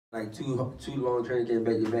Like two long training camps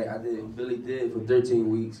back to back. I really did for 13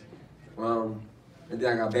 weeks. And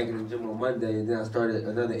then I got back in the gym on Monday, and then I started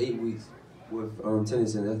another 8 weeks with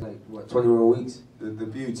Tennyson. That's like, what, 21 weeks? The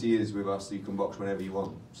beauty is with us, you can box whenever you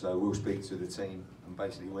want. So we'll speak to the team, and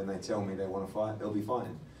basically when they tell me they want to fight, they'll be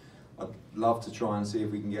fighting. I'd love to try and see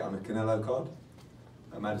if we can get on a Canelo card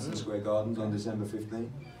at Madison Square Gardens on December 15th.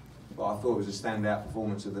 But I thought it was a standout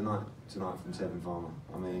performance of the night tonight from Tevin Farmer.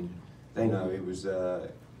 I mean, it was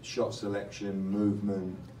shot selection,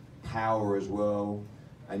 movement, power as well.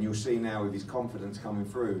 And you'll see now with his confidence coming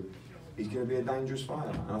through, he's going to be a dangerous fighter.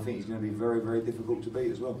 And I think he's going to be very, very difficult to beat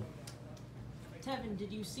as well. Tevin,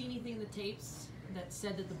 did you see anything in the tapes that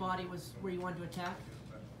said that the body was where you wanted to attack?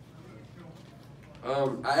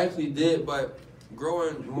 I actually did, but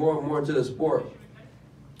growing more and more into the sport,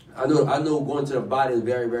 I know going to the body is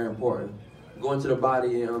very, very important. Going to the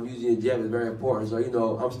body and using the jab is very important. So,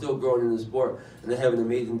 I'm still growing in the sport, and I have an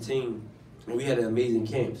amazing team. And we had an amazing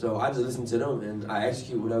camp, so I just listen to them and I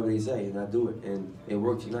execute whatever they say, and I do it, and it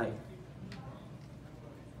worked tonight.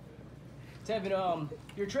 Tevin,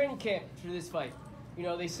 your training camp for this fight,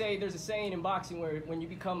 they say there's a saying in boxing where when you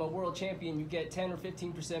become a world champion, you get 10 or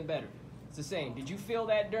 15% better. It's a saying. Did you feel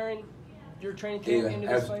that during your training camp into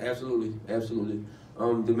this fight? Absolutely, absolutely.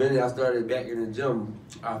 The minute I started back in the gym,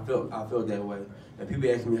 I felt that way. And people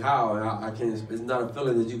ask me how, and I can't. It's not a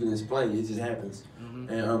feeling that you can explain. It just happens.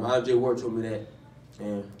 And Andre Ward told me that,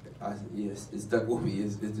 and it stuck with me.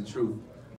 It's the truth.